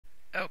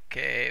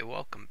Okay,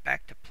 welcome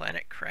back to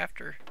Planet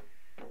Crafter.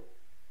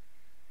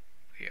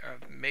 We are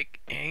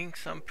making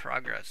some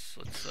progress.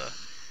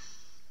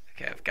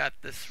 Okay, I've got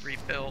this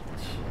rebuilt.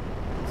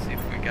 Let's see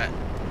if we got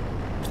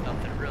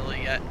nothing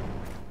really yet.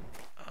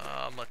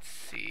 Let's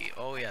see.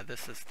 Oh yeah,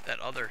 this is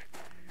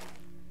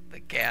the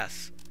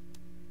gas.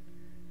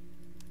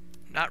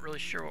 Not really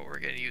sure what we're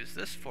going to use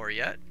this for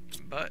yet,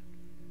 but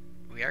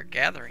we are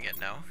gathering it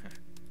now.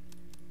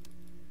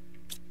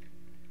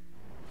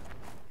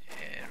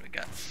 And we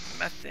got some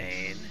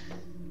methane.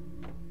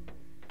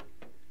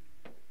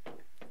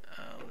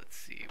 Let's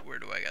see, where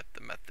do I got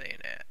the methane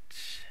at?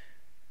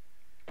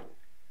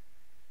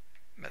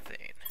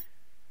 Methane.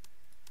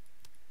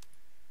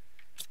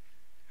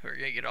 We're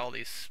going to get all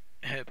these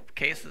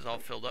cases all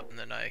filled up, and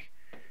then I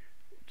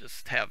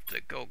just have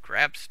to go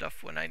grab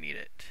stuff when I need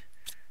it.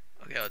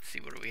 Okay, let's see,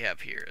 what do we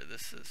have here?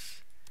 This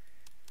is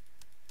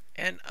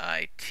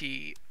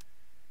NITR.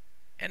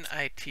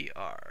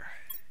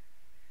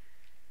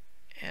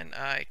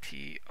 I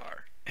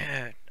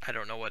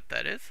don't know what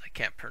that is. I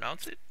can't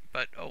pronounce it,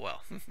 but oh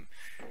well.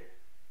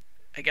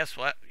 I guess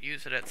we'll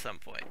use it at some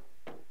point.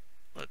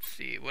 Let's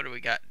see, what do we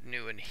got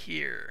new in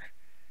here?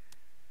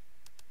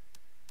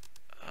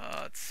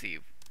 Let's see.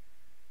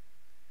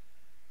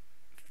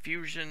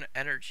 Fusion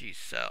energy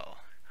cell.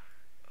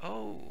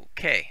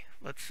 Okay,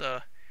 let's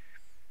I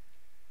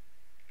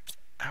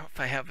don't know if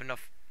I have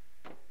enough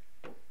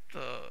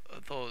the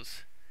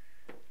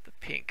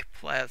pink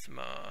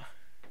plasma.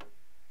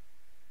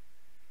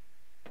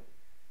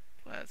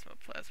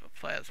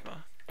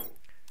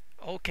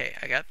 Okay,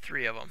 I got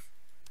 3 of them.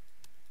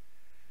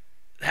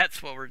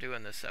 That's what we're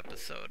doing this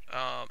episode.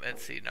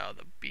 Let's see now,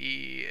 the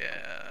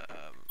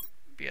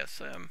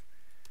BSM,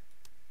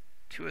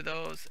 2 of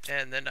those,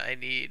 and then I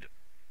need,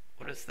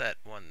 what is that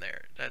one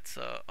there? That's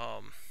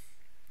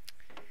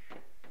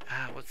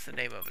what's the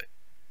name of it?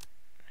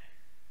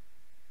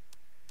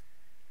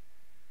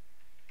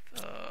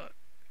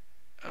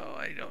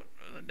 I don't know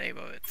the name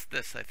of it. It's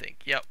this, I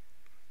think. Yep.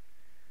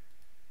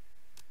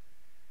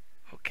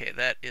 Okay,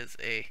 that is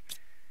a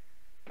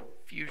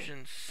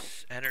fusion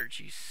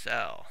energy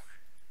cell.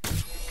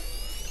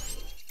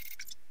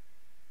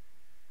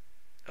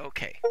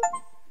 Okay,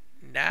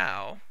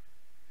 now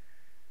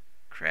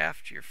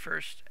craft your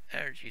first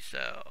energy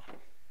cell.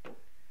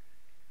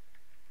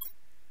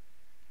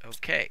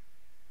 Okay,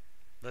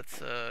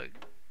 let's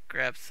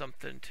grab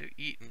something to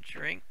eat and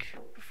drink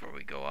before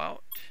we go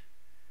out.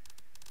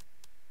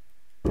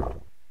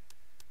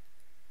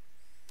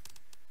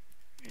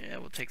 Yeah,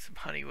 we'll take some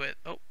honey with,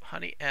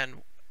 honey,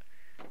 and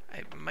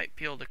I might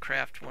be able to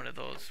craft one of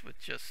those with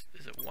just,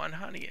 is it 1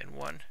 honey and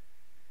 1?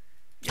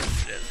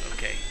 Yes, it is.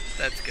 Okay,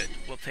 that's good.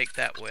 We'll take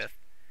that with.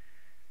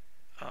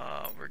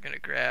 We're gonna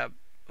grab,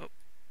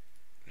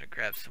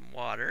 some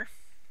water.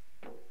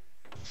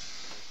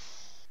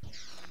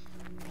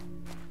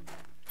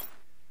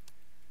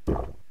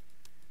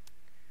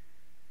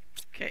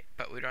 Okay,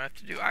 but we don't have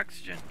to do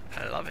oxygen.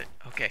 I love it.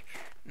 Okay,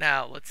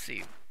 now let's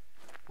see.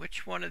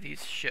 Which one of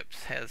these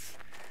ships has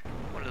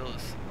one of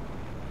those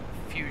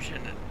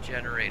fusion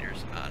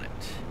generators on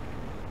it?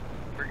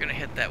 We're gonna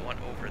hit that one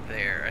over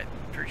there. I'm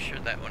pretty sure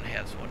that one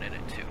has one in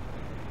it too.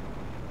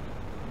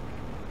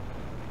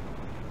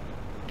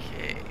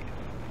 Okay,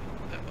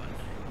 that one.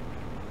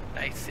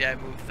 Nice. See, I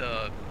moved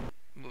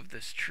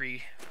this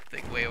tree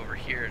thing way over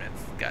here, and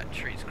it's got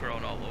trees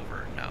growing all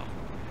over now.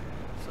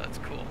 So that's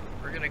cool.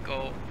 We're gonna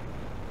go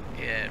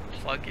and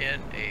plug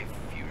in a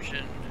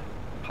fusion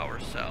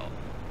power cell.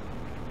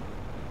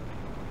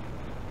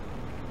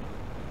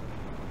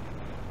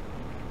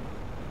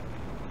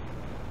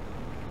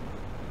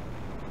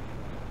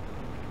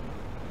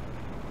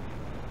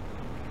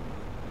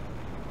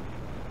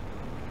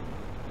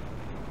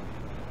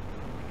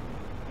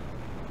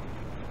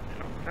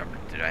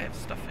 Did I have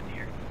stuff in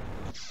here?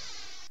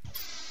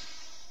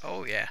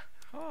 Oh yeah.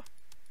 Oh,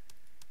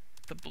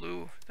 the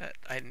blue, that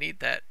I need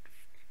that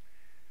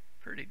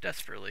pretty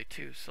desperately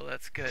too, so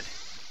that's good.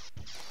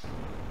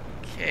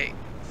 Okay.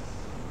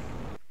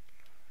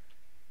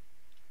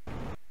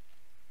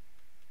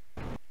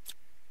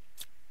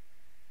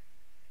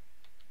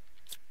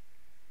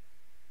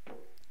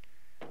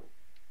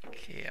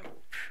 Okay, I'm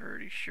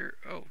pretty sure.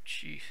 Oh,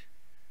 jeez.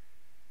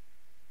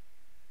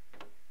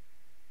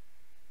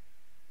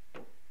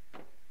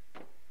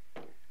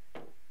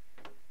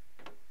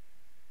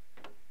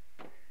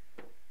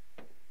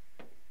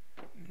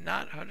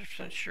 Not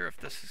 100% sure if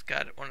this has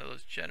got one of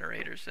those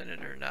generators in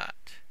it or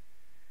not.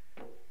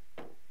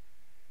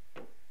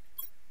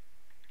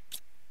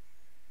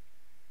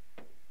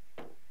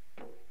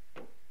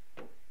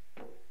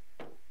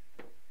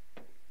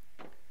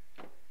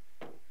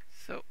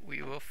 So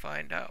we will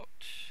find out.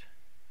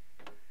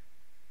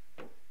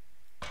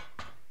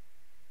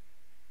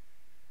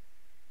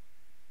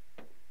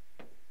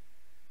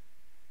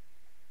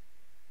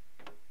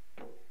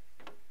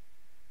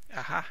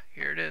 Aha,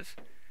 here it is.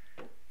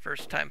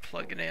 First time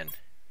plugging in.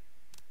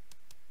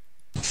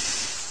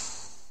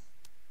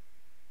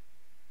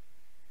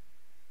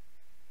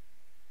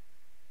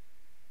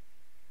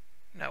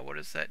 Now what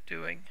is that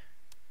doing?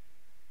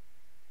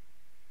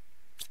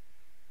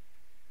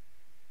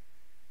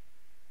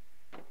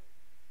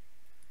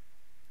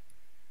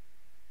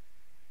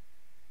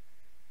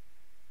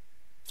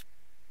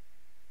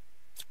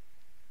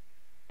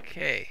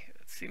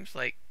 seems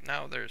like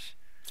now there's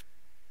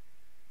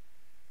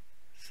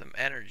some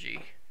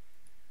energy.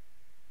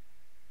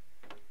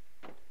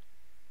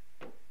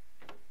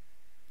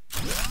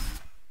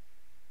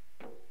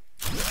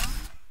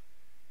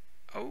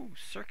 Oh,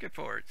 circuit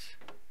boards.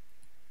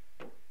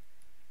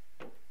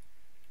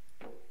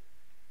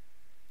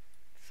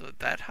 So is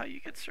that how you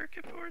get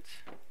circuit boards?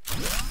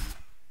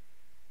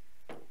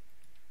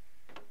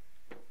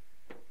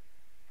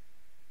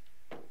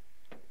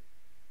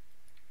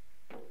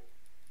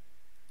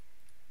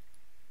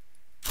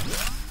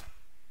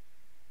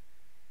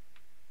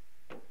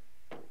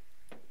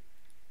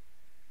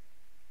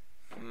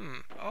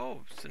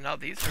 Oh, so now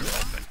these are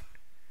open.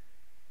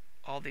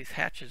 All these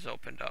hatches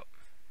opened up.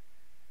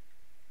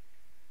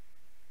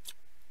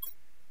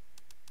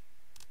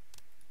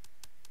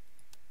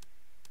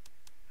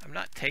 I'm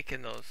not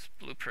taking those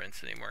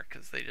blueprints anymore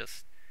because they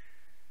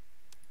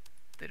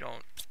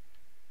don't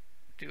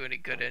do any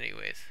good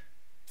anyways.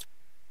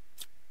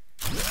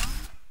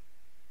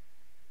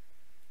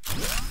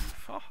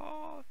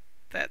 Oh,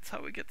 that's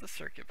how we get the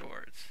circuit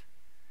boards.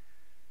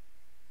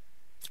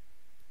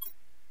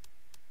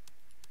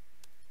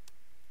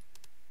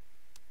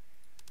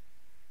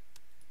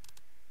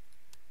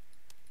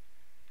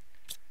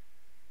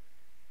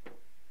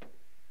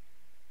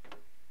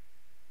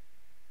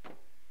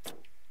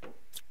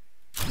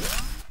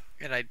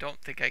 And I don't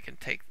think I can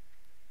take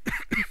I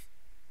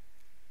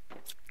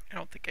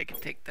don't think I can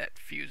take that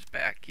fuse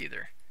back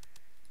either.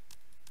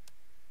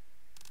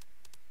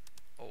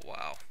 Oh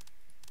wow.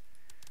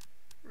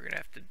 We're gonna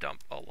have to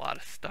dump a lot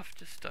of stuff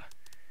just to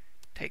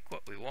take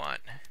what we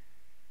want.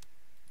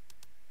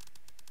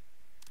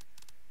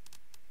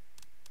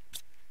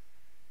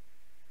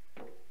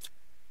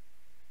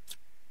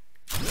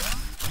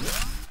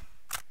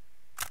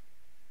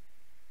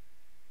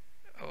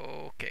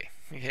 Okay,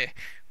 yeah,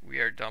 we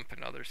are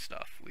dumping other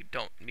stuff. We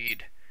don't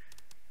need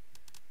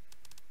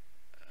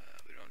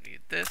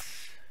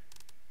this.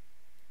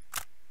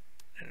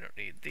 I don't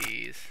need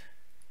these.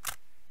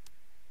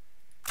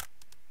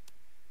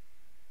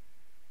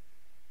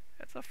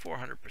 That's a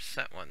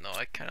 400% one though.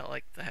 I kind of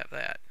like to have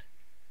that.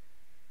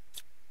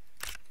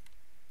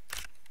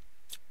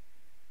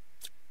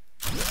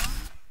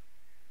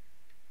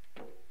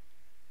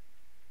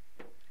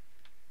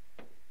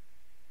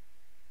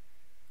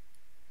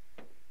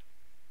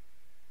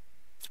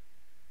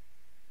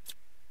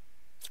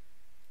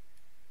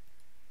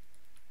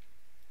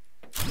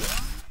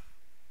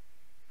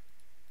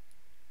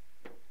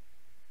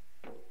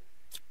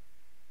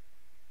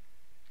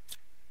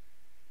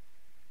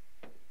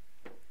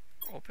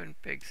 Open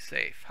big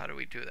safe. How do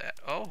we do that?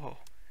 Oh,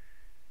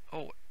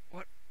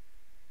 what?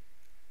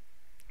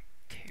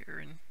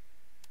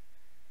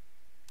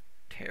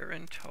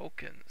 Terran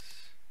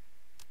tokens.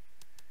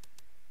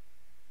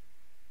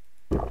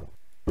 Oh,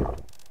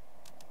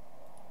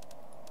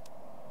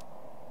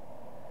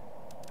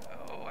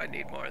 I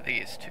need more of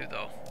these too,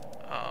 though.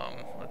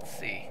 Let's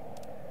see.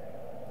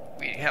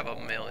 We have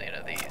 1 million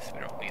of these.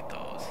 We don't need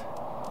those.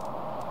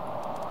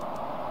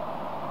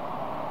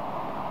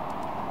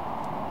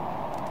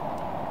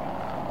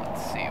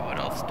 What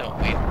else don't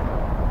we?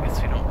 I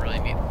guess we don't really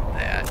need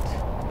that.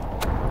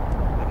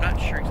 I'm not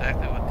sure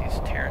exactly what these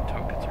Terran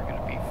tokens are going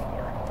to be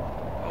for.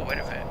 Oh, wait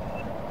a minute.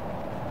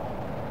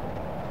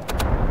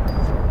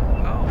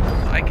 Oh,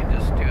 so I can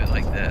just do it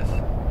like this.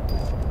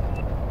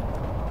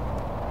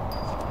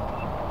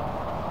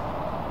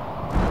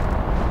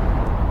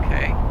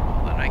 Okay,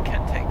 well then I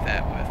can take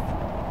that with.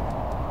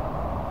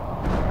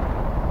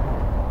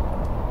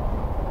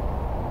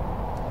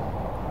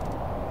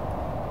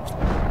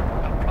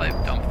 I'll probably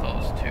dump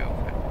those too.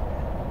 But,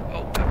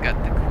 oh, I've got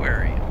the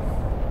aquarium.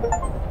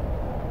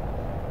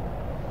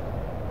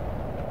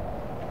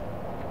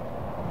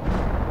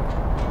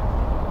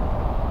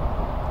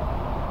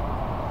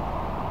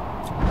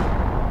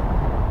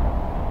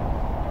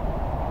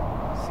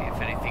 See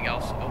if anything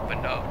else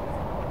opened up.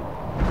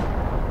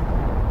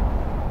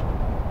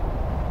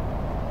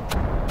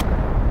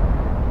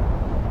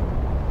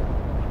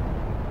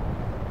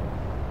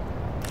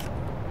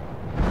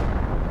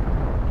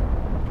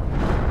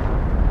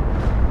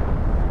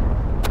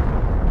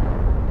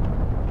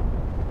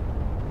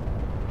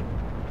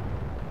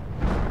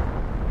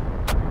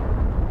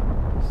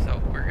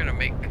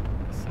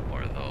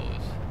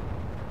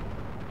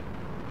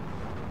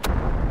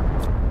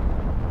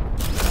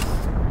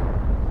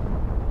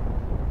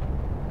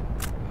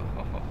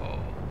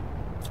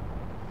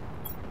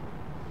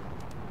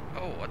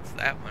 What's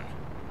that one?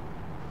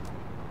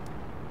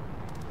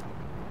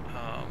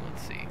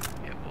 Let's see.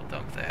 Yeah, we'll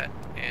dump that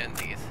and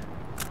these.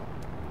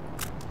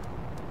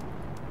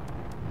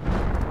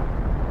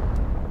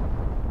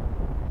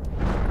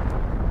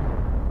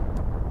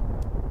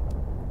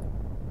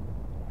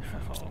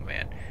 Oh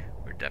man,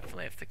 we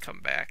definitely have to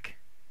come back.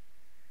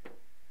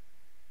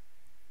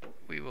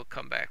 We will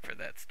come back for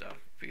that stuff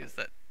because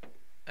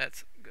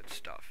that's good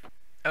stuff.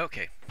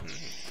 Okay,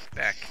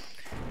 back.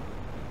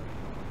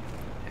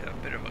 Had a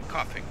bit of a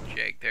coughing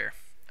jag there.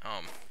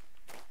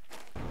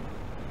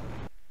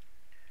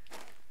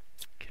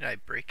 Can Can I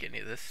break any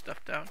of this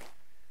stuff down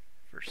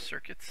for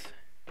circuits?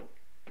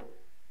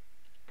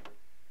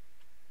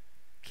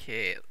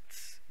 Okay,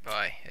 let's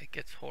buy. It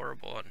gets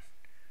horrible on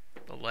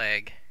the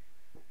lag.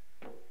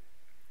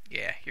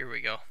 Yeah, here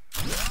we go.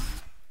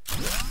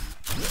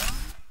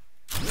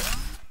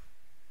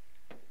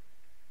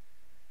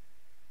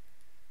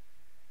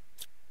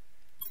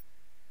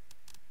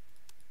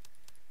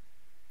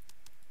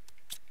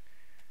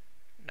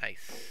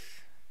 Nice.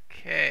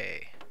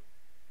 Okay.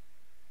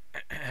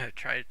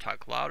 Try to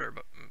talk louder,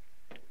 but I'm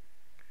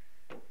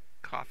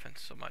coughing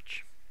so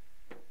much.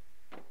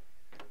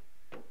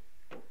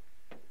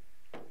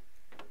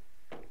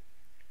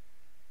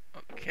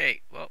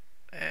 Okay, well,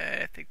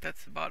 I think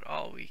that's about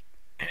all we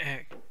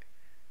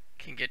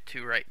can get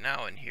to right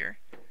now in here.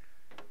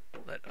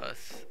 Let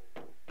us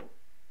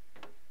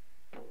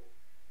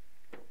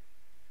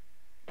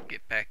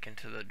get back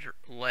into the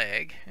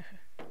lag.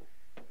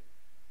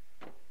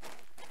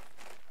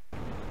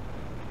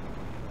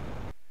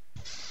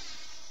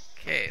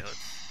 Okay,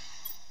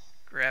 let's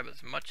grab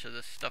as much of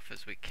this stuff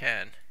as we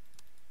can.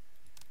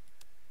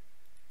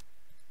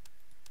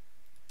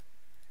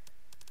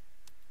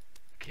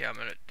 Okay, I'm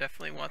gonna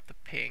definitely want the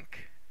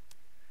pink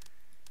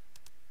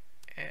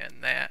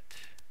and that,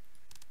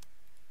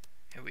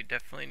 and we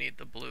definitely need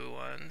the blue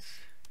ones.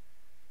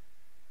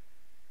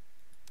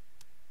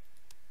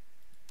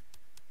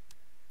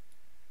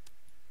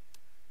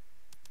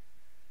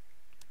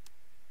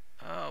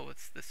 Oh,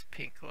 what's this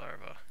pink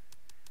larva?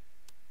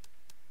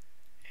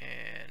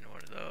 And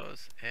one of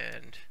those,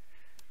 and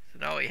so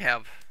now we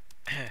have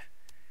I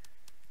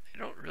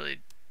don't really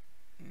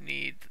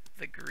need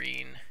the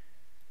green.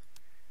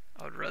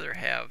 I would rather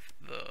have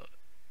the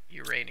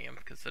uranium,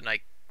 because then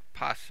I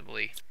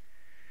possibly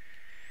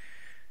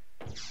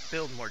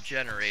build more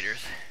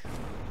generators.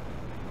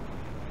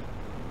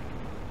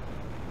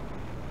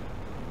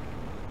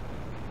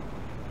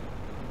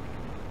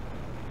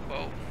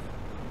 Whoa,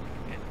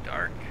 getting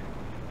dark.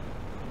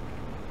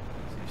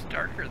 Seems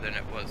darker than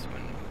it was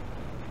when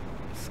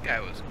the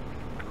sky was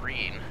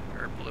green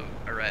or blue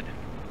or red.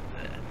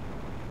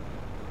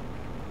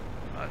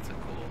 Oh, that's a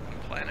cool looking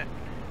planet.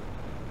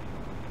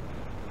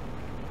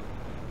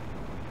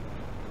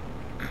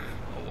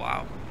 Oh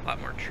wow, a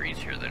lot more trees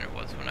here than it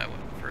was when I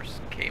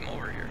first came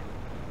over here.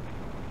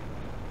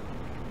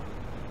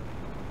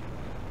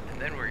 And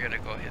then we're gonna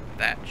go hit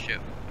that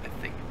ship, I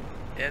think,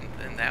 and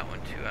then that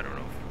one too. I don't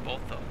know if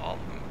all of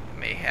them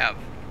may have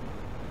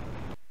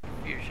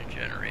fusion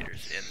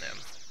generators in them.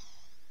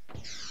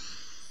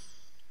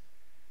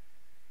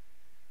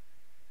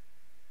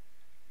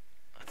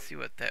 Let's see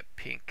what that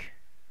pink.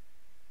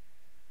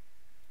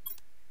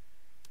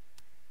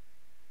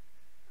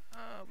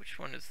 Which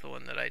one is the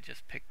one that I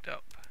just picked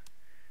up?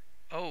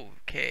 Oh,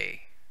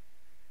 okay.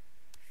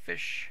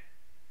 Fish.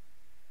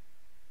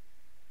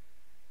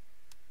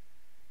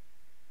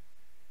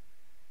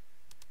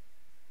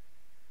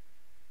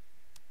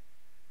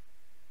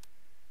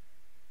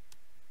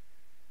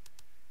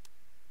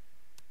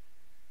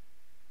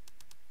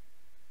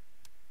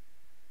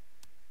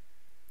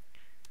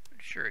 I'm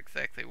not sure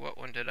exactly what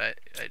one did I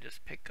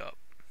just pick up.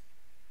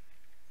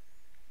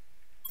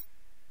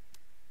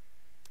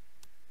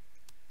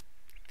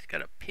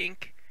 Got a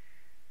pink.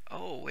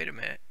 Oh, wait a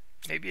minute.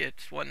 Maybe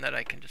it's one that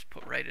I can just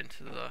put right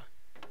into the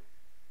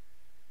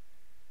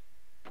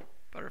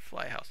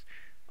butterfly house.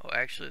 Oh,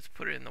 actually, let's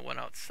put it in the one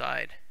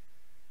outside.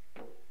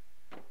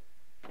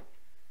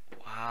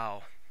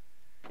 Wow.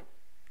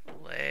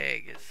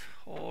 Lag is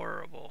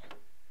horrible.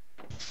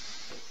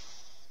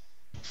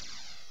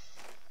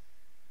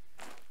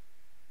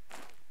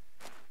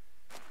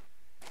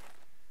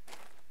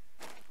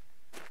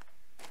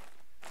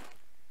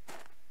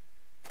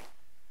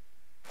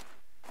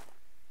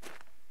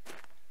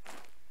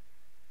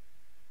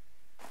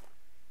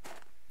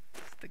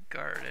 The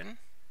garden.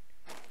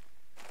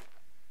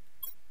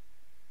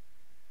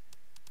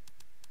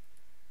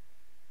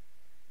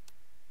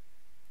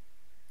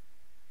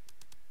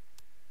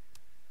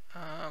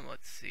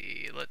 Let's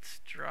see.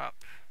 Let's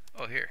drop.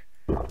 Oh, here.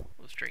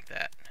 Let's drink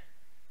that.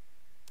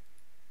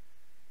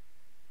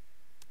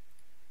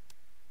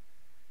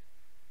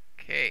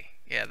 Okay.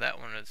 Yeah, that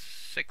one is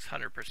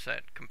 600%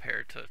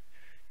 compared to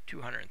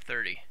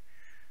 230.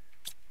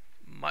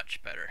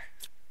 Much better.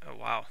 Oh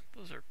wow,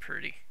 those are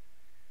pretty.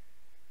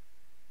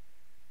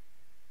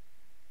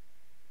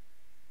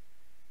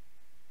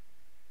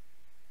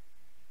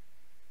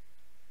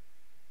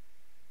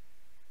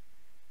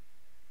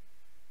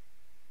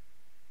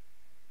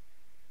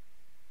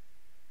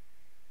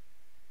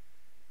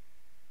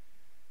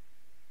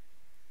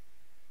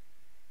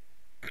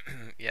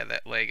 Yeah,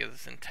 that leg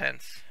is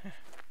intense.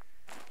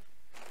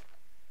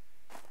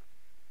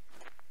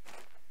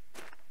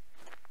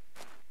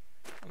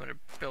 I'm gonna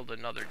build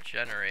another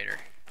generator,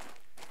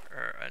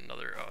 or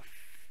another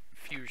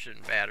fusion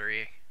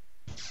battery.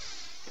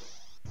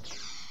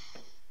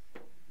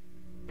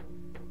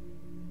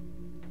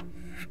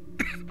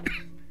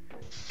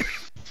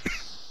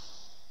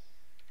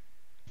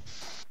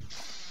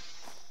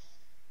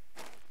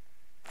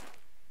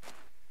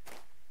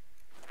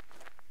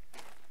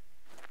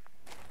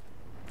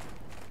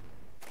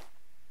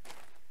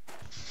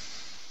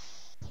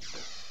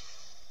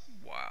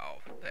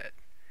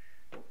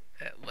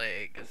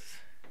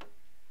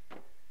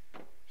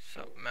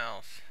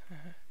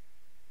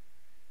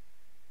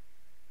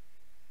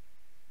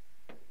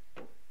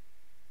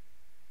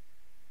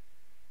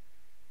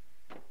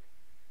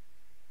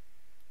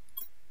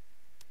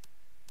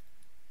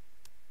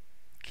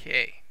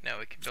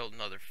 can build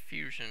another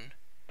fusion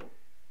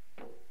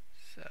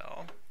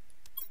cell.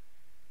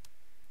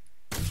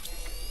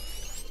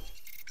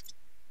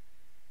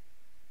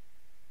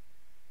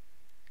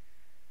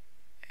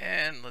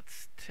 And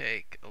let's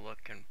take a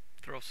look and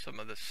throw some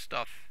of this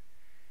stuff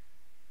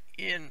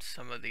in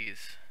some of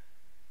these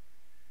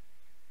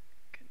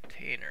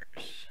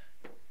containers.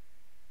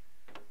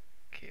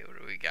 Okay, what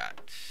do we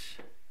got?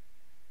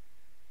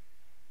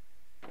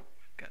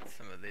 We've got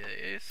some of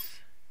these.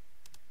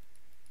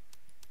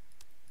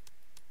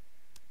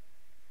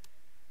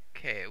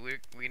 Okay,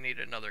 we need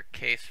another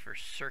case for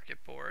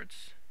circuit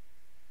boards.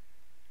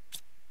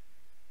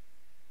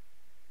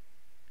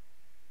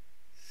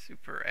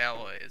 Super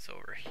alloy is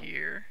over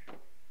here.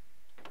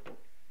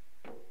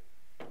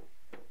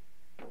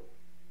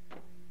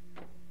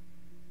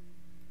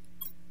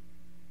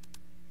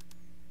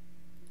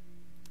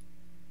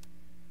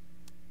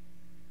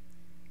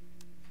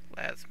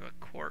 Plasma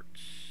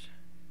quartz.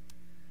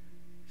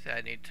 See,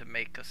 I need to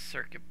make a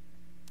circuit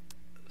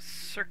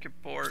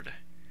board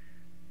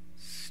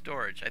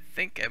storage. I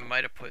think I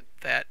might have put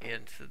that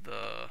into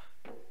the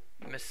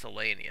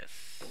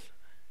miscellaneous.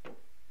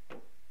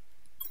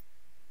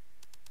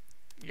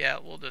 Yeah,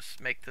 we'll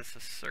just make this a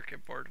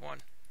circuit board one.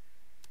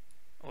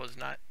 I was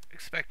not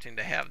expecting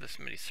to have this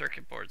many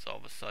circuit boards all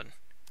of a sudden.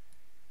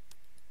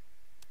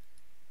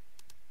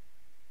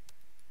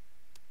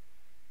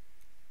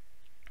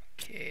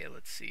 Okay,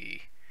 let's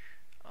see.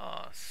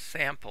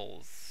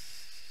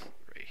 Samples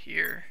right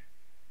here.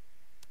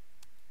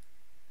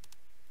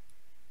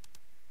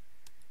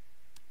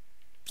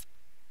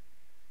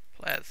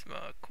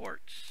 Plasma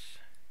quartz.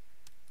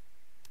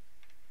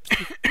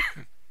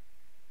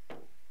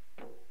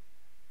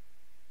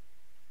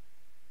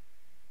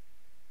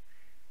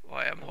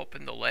 Why I'm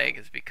hoping the lag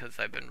is because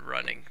I've been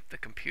running the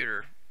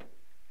computer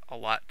a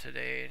lot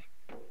today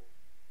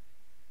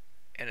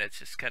and it's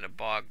just kind of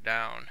bogged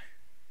down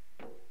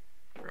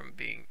from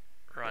being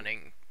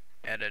running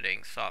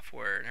editing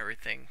software and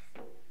everything.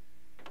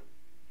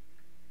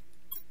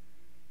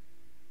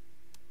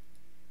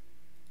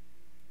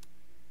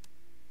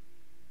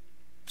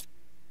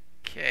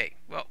 Okay,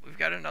 well, we've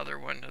got another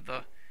one of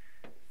the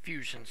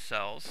fusion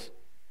cells,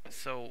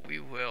 so we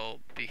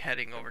will be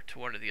heading over to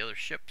one of the other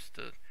ships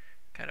to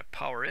kind of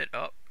power it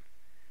up.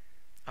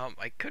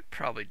 I could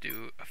probably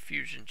do a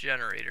fusion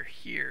generator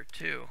here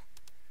too.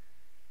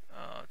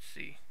 Let's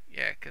see,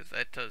 yeah, because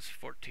that does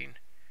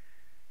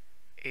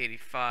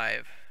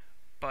 1485,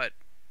 but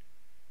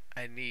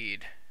I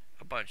need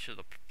a bunch of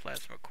the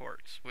plasma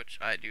quartz, which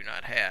I do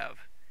not have.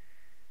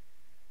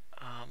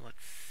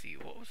 Let's see,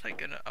 what was I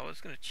was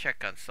gonna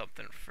check on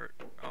something for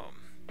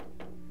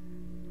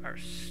our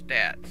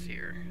stats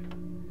here.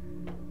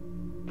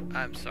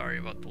 I'm sorry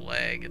about the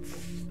lag, it's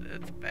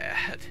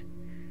bad.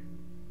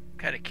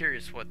 Kind of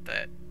curious what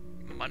that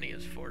money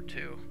is for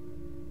too.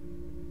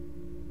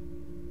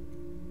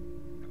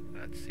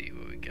 Let's see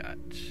what we got.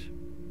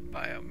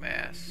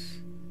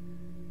 Biomass.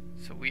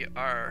 So we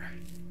are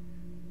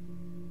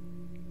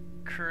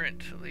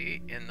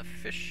currently in the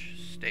fish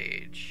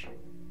stage.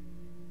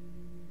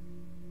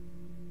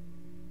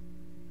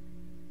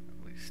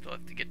 We still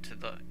have to get to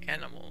the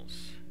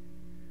animals.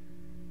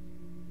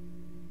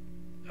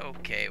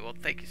 Okay, well,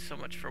 thank you so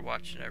much for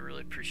watching. I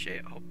really appreciate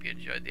it. Hope you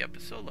enjoyed the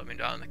episode. Let me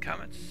know in the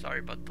comments. Sorry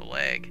about the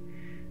lag.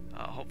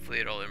 Hopefully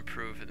it'll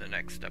improve in the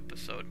next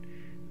episode.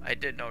 I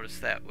did notice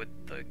that with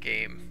the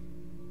game.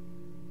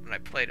 When I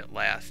played it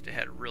last, it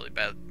had a really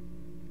bad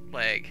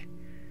lag.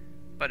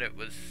 But it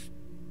was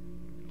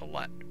a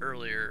lot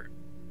earlier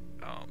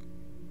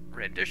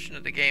rendition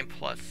of the game,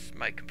 plus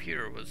my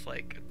computer was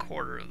like a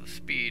quarter of the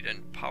speed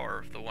and power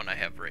of the one I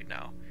have right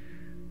now.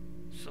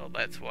 So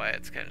that's why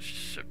it's kind of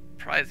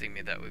surprising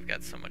me that we've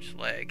got so much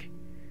lag.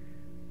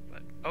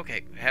 But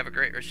okay, have a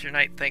great rest of your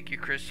night. Thank you,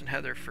 Chris and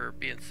Heather, for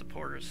being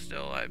supporters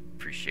still. I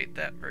appreciate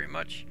that very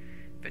much.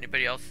 If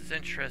anybody else is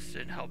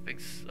interested in helping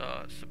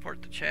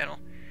support the channel,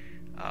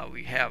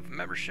 we have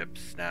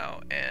memberships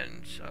now,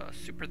 and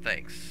super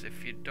thanks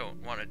if you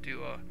don't want to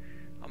do a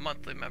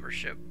monthly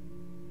membership.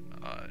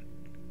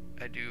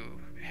 I do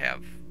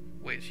have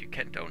ways you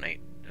can donate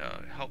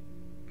to help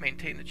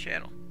maintain the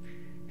channel.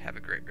 Have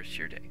a great rest of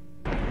your day.